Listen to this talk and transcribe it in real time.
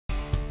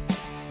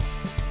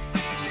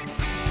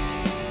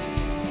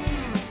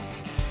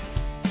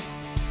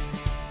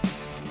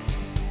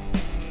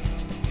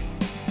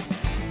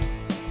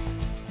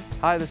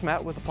Hi, this is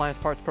Matt with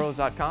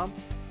AppliancePartsPros.com.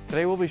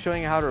 Today we'll be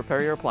showing you how to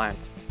repair your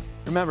appliance.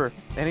 Remember,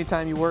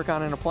 anytime you work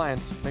on an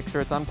appliance, make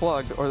sure it's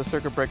unplugged or the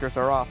circuit breakers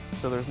are off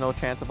so there's no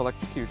chance of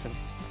electrocution.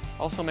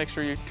 Also make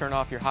sure you turn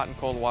off your hot and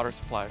cold water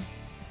supplies.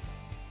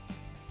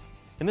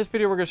 In this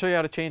video we're going to show you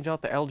how to change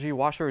out the LG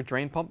washer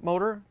drain pump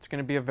motor. It's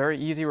going to be a very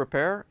easy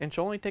repair and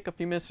should only take a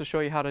few minutes to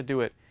show you how to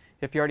do it.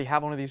 If you already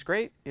have one of these,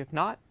 great. If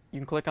not, you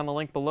can click on the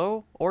link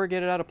below or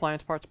get it at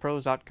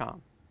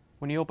AppliancePartsPros.com.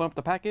 When you open up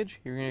the package,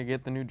 you're going to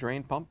get the new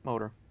drain pump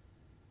motor.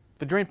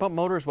 The drain pump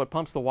motor is what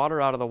pumps the water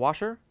out of the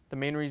washer. The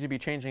main reason you'd be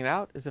changing it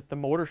out is if the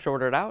motor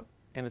shorted out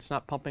and it's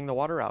not pumping the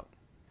water out.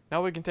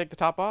 Now we can take the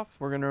top off.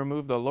 We're going to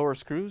remove the lower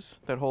screws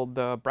that hold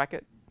the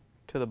bracket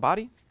to the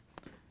body.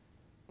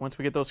 Once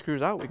we get those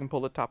screws out, we can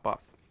pull the top off.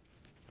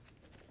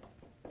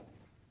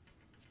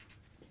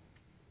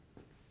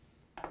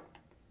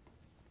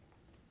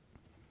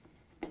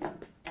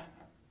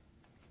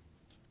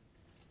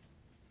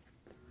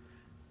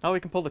 Now we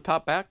can pull the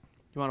top back.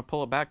 You want to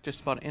pull it back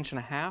just about 1.5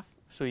 inches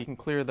so you can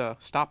clear the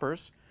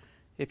stoppers.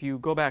 If you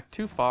go back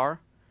too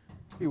far,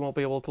 you won't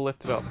be able to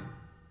lift it up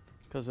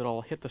because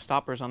it'll hit the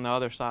stoppers on the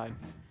other side.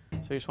 So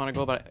you just want to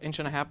go about 1.5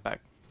 inches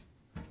back.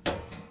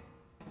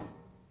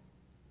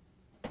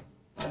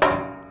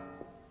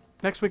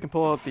 Next we can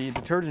pull out the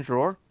detergent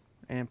drawer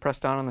and press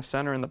down on the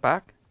center in the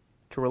back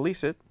to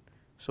release it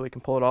so we can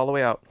pull it all the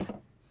way out.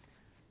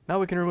 Now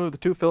we can remove the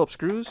 2 Phillips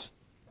screws.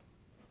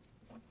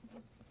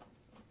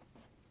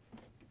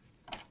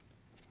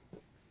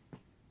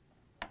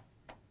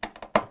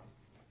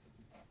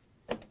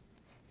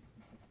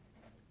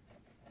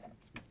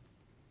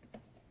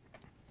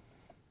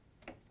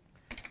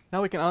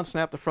 Now we can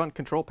unsnap the front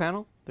control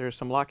panel. There's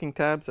some locking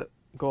tabs that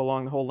go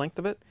along the whole length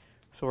of it.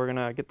 So we're going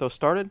to get those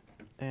started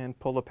and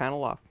pull the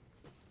panel off.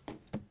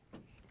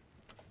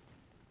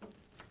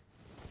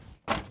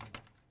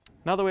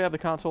 Now that we have the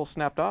console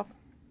snapped off,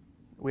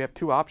 we have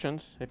 2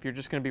 options. If you're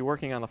just going to be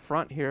working on the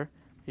front here,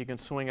 you can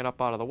swing it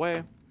up out of the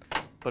way.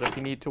 But if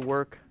you need to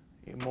work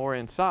more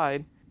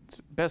inside, it's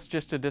best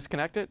just to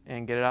disconnect it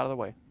and get it out of the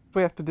way.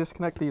 We have to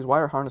disconnect these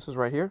wire harnesses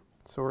right here.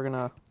 So we're going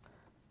to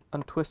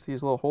untwist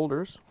these little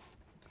holders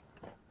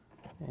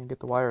and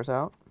get the wires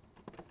out.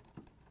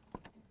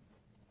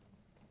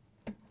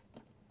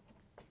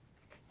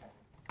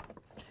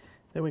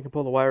 Then we can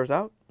pull the wires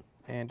out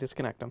and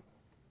disconnect them.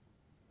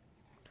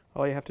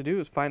 All you have to do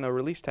is find the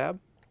release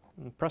tab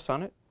and press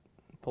on it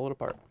and pull it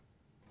apart.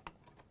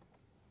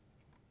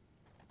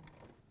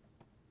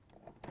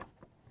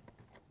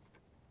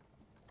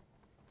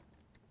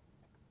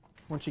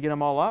 Once you get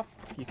them all off,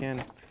 you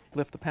can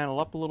lift the panel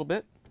up a little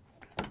bit,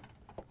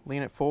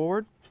 lean it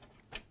forward,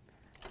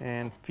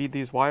 and feed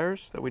these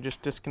wires that we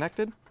just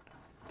disconnected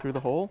through the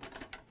hole,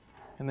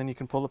 and then you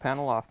can pull the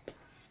panel off.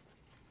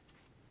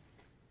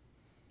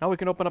 Now we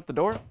can open up the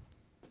door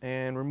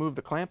and remove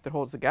the clamp that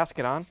holds the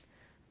gasket on.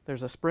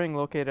 There's a spring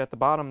located at the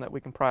bottom that we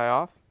can pry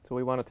off, so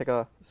we want to take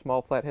a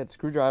small flathead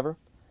screwdriver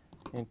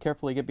and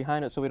carefully get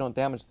behind it so we don't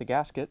damage the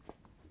gasket.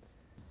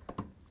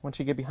 Once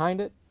you get behind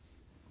it,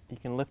 you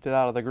can lift it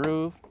out of the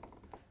groove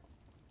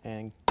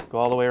and go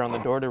all the way around the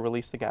door to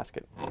release the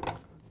gasket.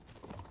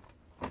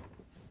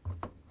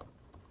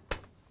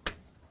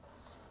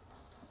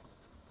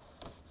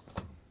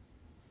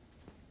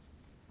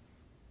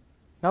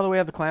 Now that we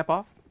have the clamp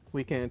off,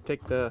 we can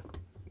take the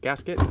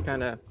gasket and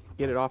kind of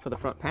get it off of the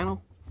front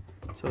panel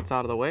so it's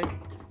out of the way.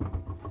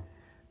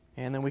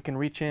 And then we can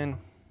reach in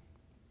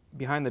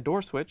behind the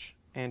door switch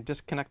and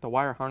disconnect the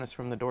wire harness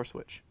from the door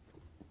switch.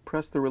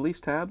 Press the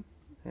release tab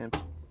and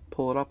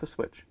pull it off the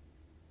switch.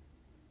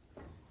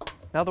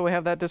 Now that we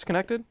have that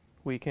disconnected,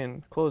 we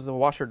can close the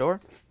washer door.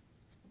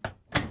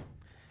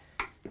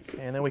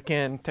 And then we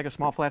can take a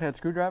small flathead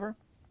screwdriver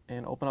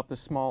and open up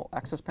this small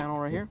access panel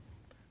right here.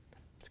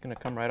 It's going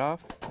to come right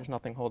off. There's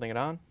nothing holding it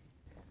on.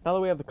 Now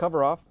that we have the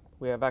cover off,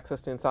 we have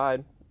access to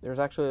inside. There's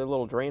actually a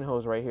little drain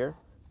hose right here.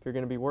 If you're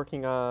going to be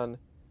working on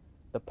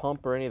the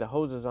pump or any of the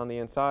hoses on the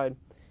inside,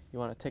 you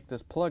want to take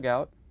this plug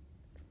out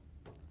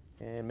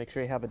and make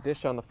sure you have a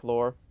dish on the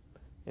floor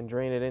and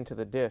drain it into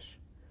the dish.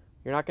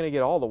 You're not going to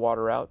get all the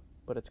water out,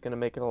 but it's going to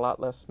make it a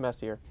lot less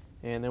messier.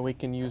 And then we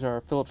can use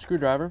our Phillips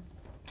screwdriver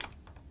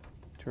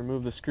to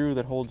remove the screw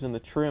that holds in the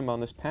trim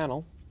on this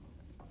panel.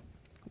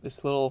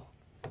 This little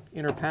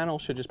inner panel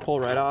should just pull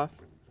right off.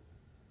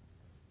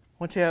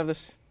 Once you have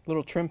this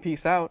little trim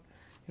piece out,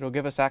 it'll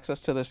give us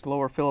access to this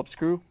lower Phillips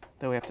screw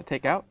that we have to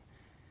take out.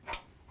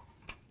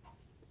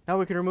 Now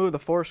we can remove the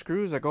 4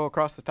 screws that go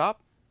across the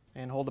top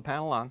and hold the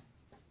panel on.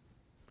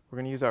 We're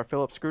going to use our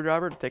Phillips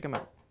screwdriver to take them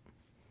out.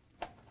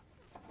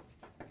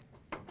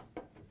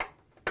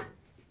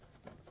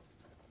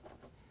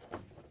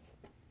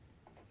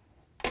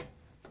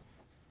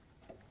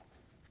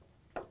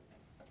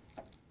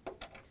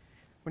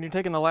 When you're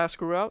taking the last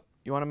screw out,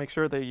 you want to make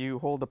sure that you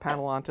hold the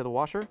panel onto the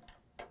washer.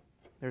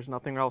 There's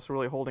nothing else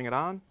really holding it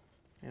on,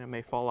 and it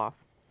may fall off.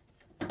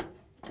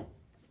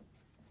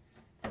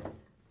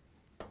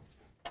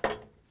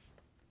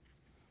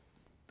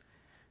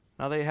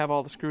 Now that you have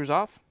all the screws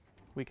off,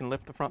 we can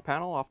lift the front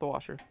panel off the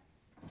washer.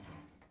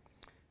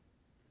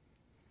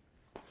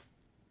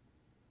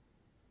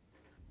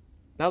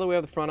 Now that we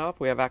have the front off,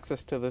 we have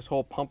access to this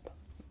whole pump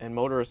and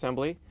motor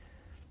assembly.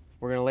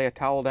 We're going to lay a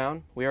towel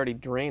down. We already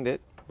drained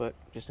it, but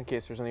just in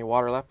case there's any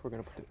water left, we're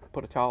going to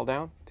put a towel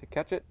down to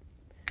catch it.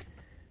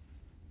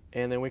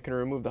 And then we can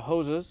remove the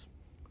hoses.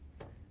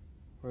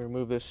 We're going to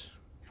remove this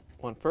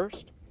one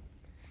first.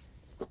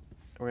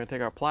 We're going to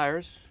take our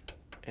pliers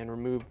and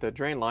remove the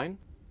drain line.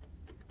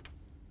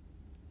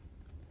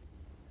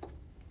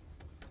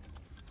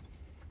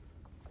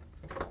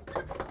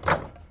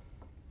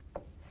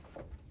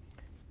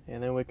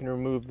 And then we can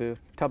remove the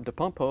tub to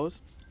pump hose.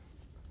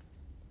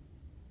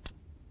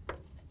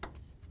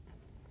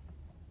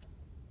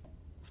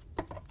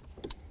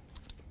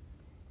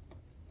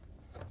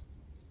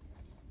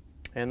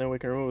 And then we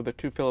can remove the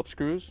 2 Phillips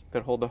screws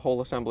that hold the whole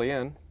assembly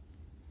in.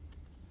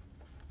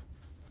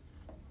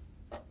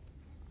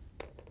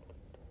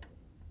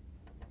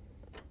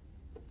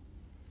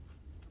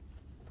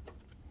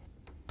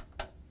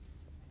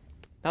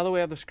 Now that we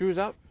have the screws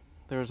out,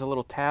 there's a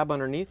little tab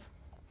underneath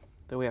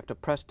that we have to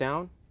press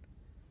down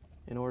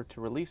in order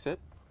to release it.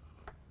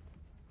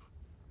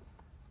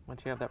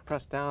 Once you have that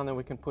pressed down, then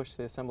we can push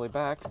the assembly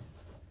back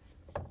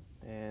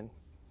and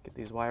get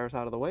these wires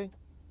out of the way.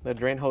 The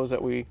drain hose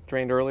that we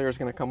drained earlier is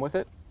going to come with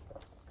it.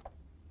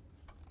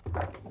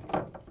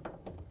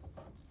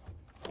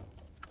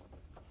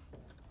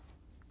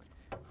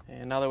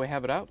 And now that we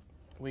have it out,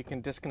 we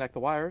can disconnect the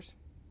wires.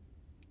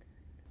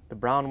 The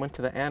brown went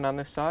to the N on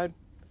this side,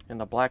 and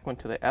the black went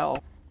to the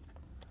L.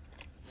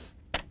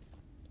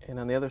 And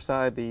on the other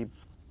side, the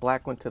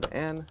black went to the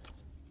N,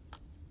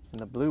 and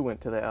the blue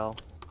went to the L.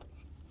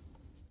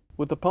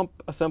 With the pump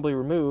assembly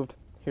removed,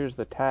 here's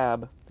the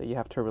tab that you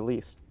have to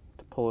release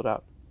to pull it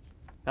out.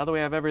 Now that we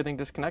have everything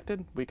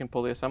disconnected, we can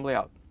pull the assembly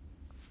out.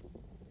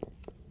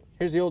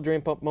 Here's the old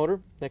drain pump motor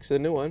next to the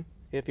new one.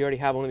 If you already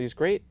have one of these,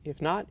 great.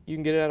 If not, you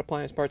can get it at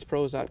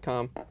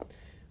appliancepartspros.com.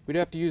 We do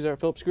have to use our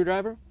Phillips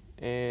screwdriver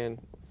and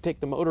take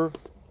the motor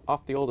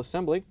off the old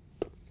assembly.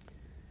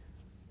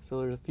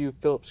 So there's a few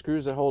Phillips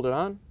screws that hold it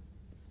on.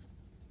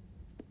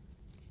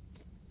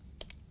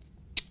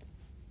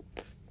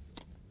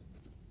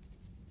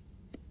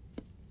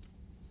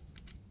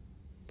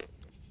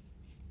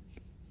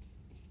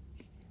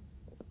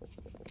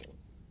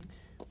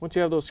 Once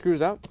you have those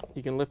screws out,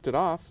 you can lift it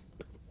off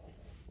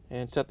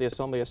and set the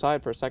assembly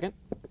aside for a second.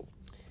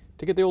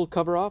 To get the old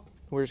cover off,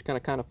 we're just going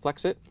to kind of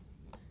flex it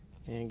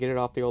and get it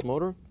off the old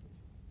motor.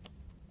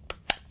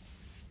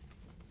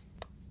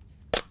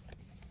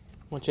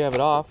 Once you have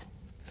it off,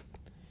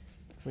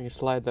 we can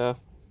slide the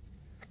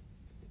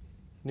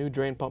new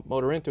drain pump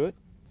motor into it.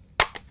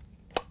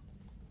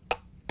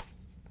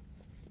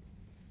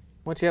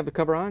 Once you have the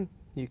cover on,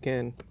 you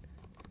can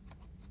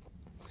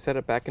set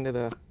it back into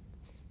the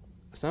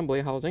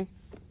assembly housing,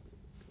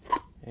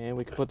 and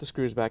we can put the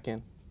screws back in.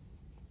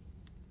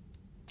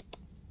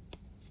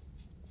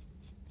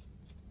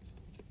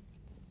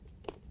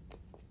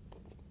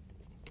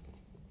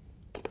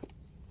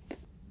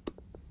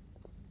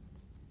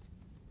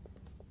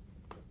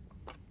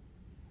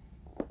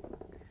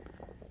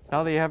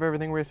 Now that you have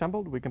everything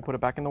reassembled, we can put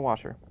it back in the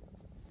washer.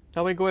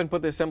 Now we go ahead and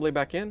put the assembly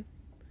back in.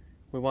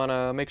 We want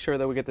to make sure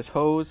that we get this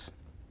hose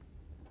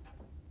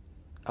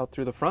out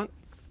through the front,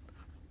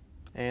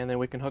 and then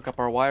we can hook up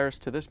our wires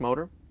to this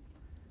motor.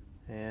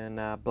 And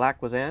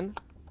black was N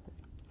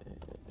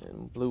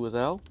and blue was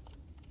L.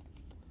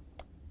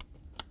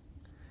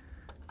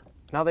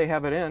 Now they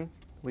have it in,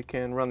 we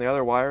can run the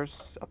other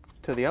wires up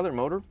to the other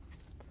motor.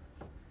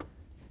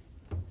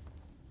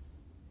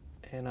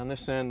 And on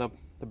this end,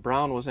 the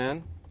brown was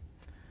N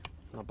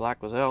and the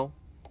black was L.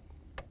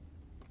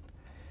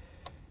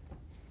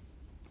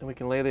 And we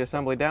can lay the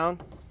assembly down.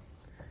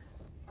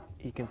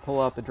 You can pull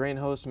out the drain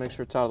hose to make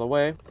sure it's out of the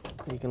way.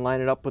 You can line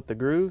it up with the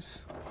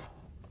grooves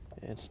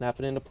and snap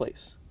it into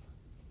place.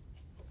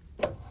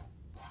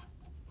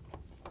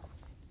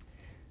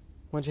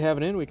 Once you have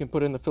it in, we can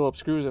put in the Phillips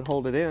screws that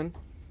hold it in.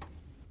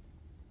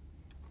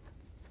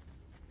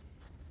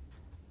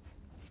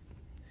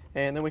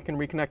 And then we can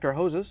reconnect our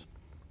hoses.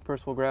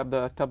 First we'll grab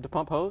the tub to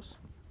pump hose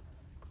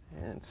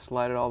and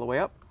slide it all the way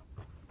up.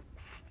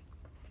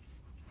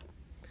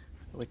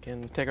 We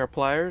can take our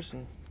pliers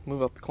and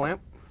move up the clamp.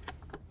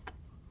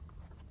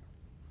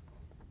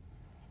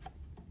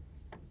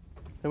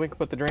 Then we can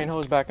put the drain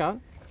hose back on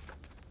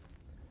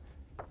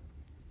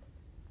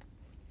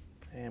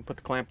and put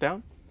the clamp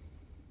down.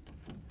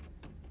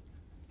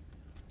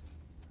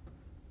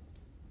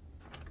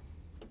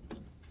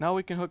 Now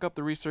we can hook up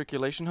the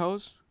recirculation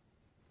hose,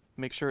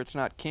 make sure it's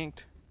not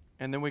kinked,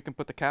 and then we can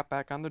put the cap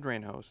back on the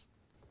drain hose.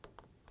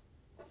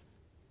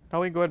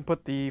 Now we can go ahead and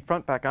put the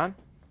front back on.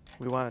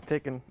 We want to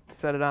take and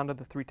set it onto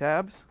the 3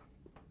 tabs.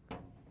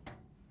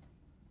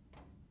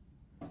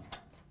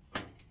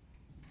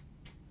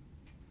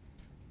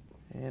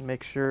 And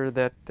make sure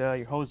that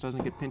your hose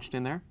doesn't get pinched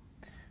in there.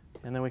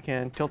 And then we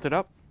can tilt it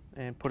up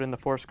and put in the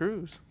 4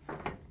 screws.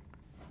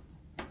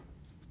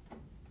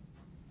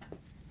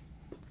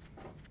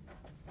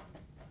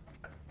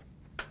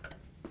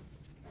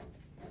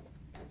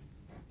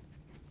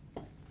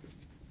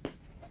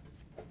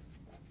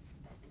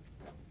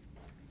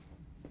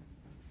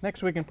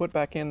 Next we can put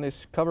back in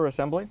this cover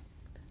assembly.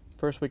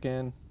 First we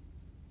can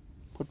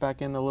put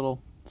back in the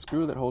little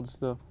screw that holds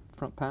the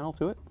front panel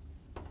to it.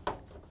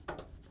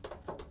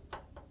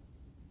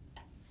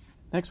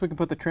 Next we can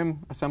put the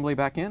trim assembly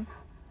back in.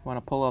 We want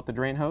to pull out the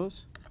drain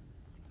hose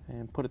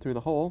and put it through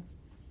the hole.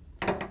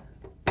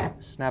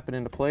 Snap it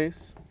into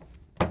place.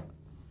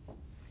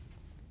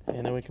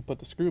 And then we can put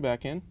the screw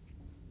back in.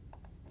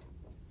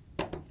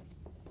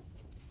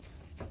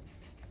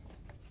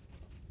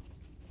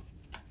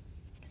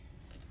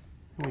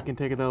 We can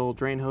take the little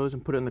drain hose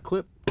and put it in the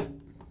clip.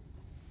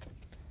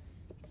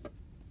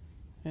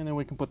 And then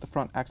we can put the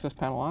front access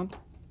panel on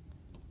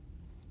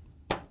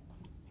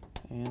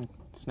and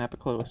snap it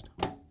closed.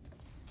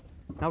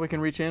 Now we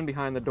can reach in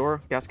behind the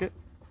door gasket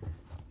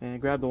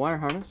and grab the wire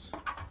harness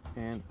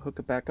and hook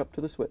it back up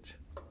to the switch.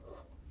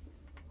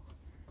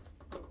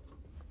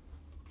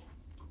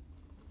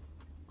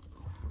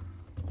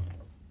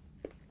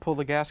 Pull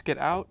the gasket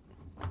out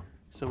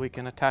so we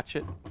can attach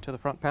it to the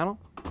front panel.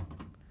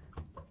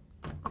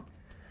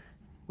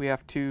 We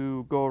have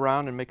to go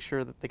around and make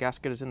sure that the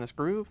gasket is in this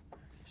groove,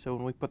 so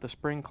when we put the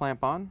spring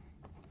clamp on,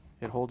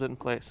 it holds it in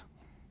place.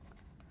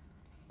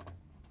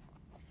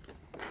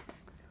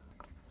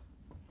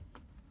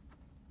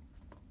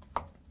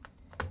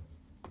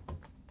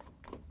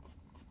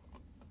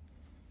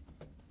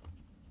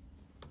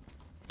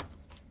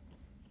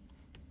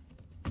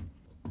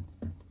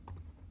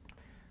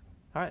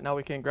 All right, now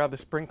we can grab the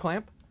spring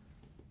clamp,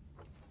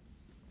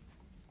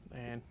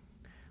 and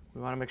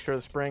we want to make sure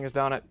the spring is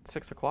down at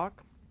 6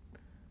 o'clock.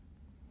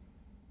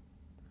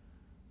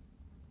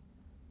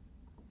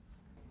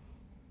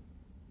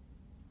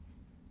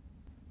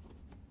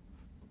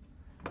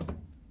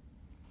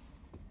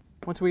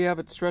 Once we have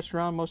it stretched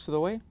around most of the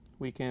way,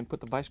 we can put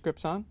the vice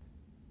grips on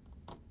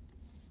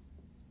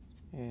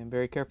and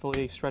very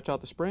carefully stretch out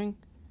the spring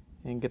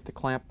and get the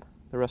clamp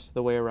the rest of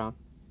the way around.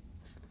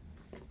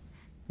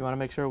 You want to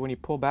make sure when you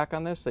pull back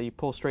on this that you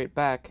pull straight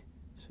back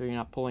so you're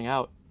not pulling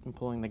out and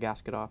pulling the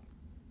gasket off.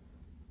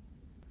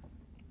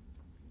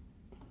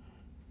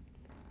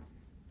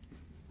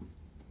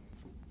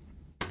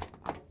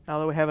 Now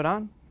that we have it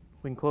on,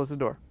 we can close the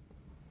door.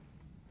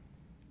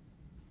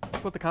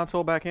 Put the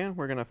console back in.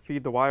 We're going to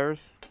feed the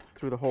wires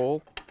through the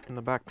hole in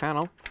the back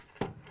panel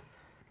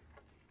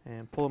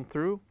and pull them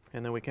through,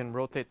 and then we can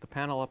rotate the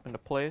panel up into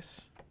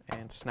place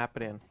and snap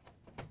it in.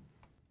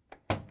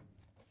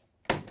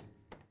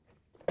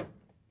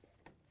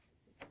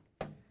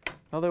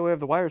 Now that we have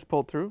the wires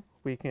pulled through,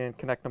 we can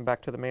connect them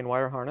back to the main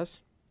wire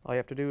harness. All you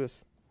have to do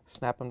is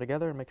snap them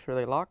together and make sure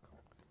they lock.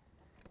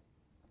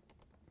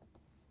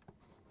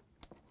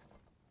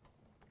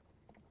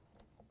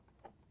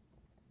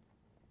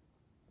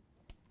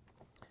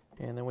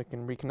 And then we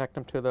can reconnect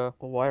them to the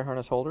wire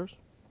harness holders.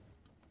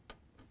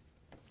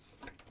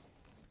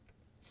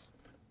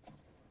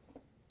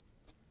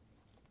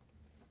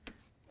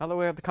 Now that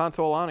we have the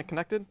console on and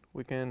connected,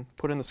 we can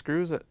put in the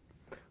screws that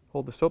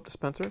hold the soap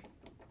dispenser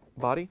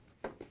body.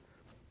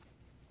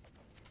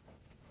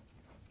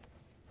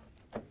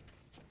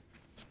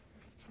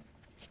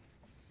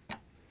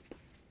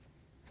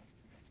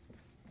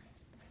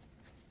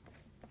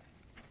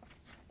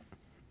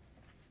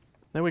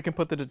 Then we can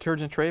put the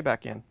detergent tray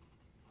back in.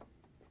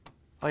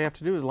 All you have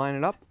to do is line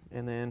it up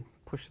and then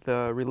push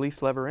the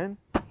release lever in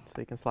so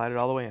you can slide it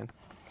all the way in.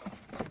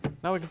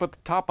 Now we can put the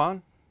top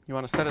on. You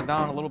want to set it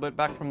down a little bit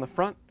back from the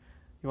front.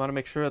 You want to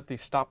make sure that the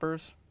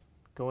stoppers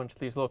go into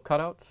these little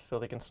cutouts so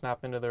they can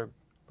snap into their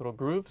little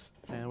grooves.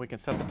 And we can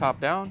set the top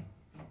down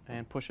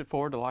and push it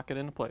forward to lock it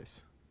into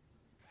place.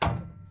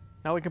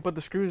 Now we can put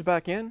the screws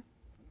back in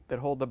that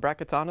hold the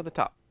brackets onto the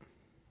top.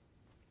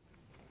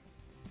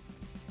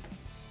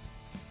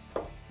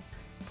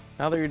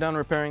 Now that you're done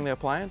repairing the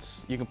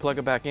appliance, you can plug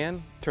it back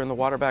in, turn the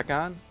water back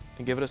on,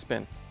 and give it a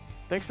spin.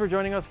 Thanks for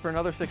joining us for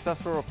another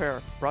successful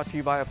repair brought to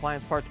you by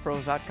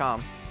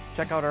AppliancePartsPros.com.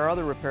 Check out our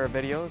other repair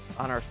videos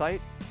on our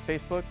site,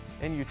 Facebook,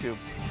 and YouTube.